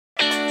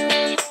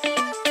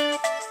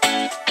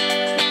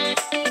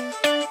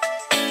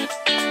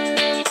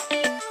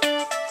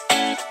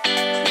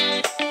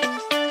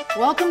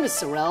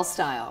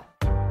SORELstyle.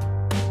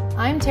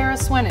 I'm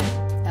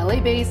Swennen,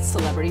 LA-based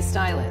celebrity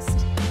stylist.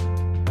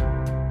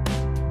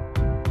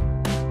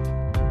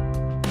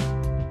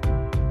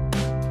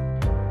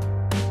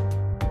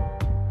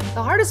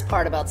 The hardest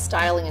part about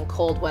styling in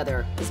cold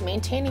weather is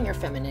maintaining your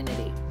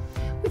femininity.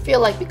 We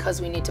feel like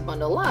because we need to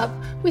bundle up,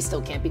 we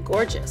still can't be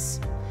gorgeous.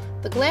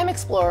 The Glam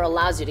Explorer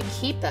allows you to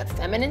keep that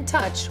feminine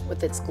touch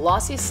with its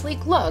glossy,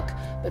 sleek look,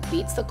 but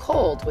beats the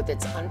cold with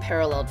its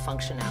unparalleled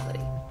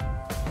functionality.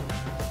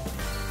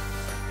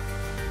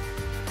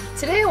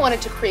 Today I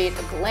wanted to create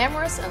a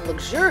glamorous and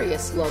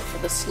luxurious look for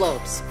the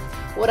slopes.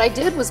 What I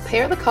did was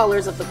pair the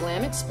colors of the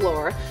Glam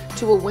Explorer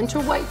to a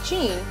winter white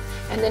jean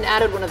and then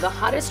added one of the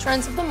hottest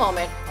trends of the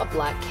moment, a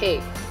black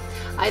cape.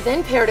 I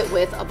then paired it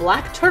with a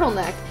black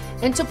turtleneck,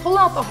 and to pull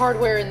out the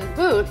hardware in the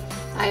boot,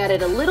 I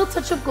added a little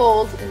touch of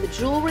gold in the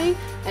jewelry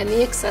and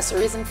the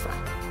accessories in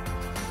front.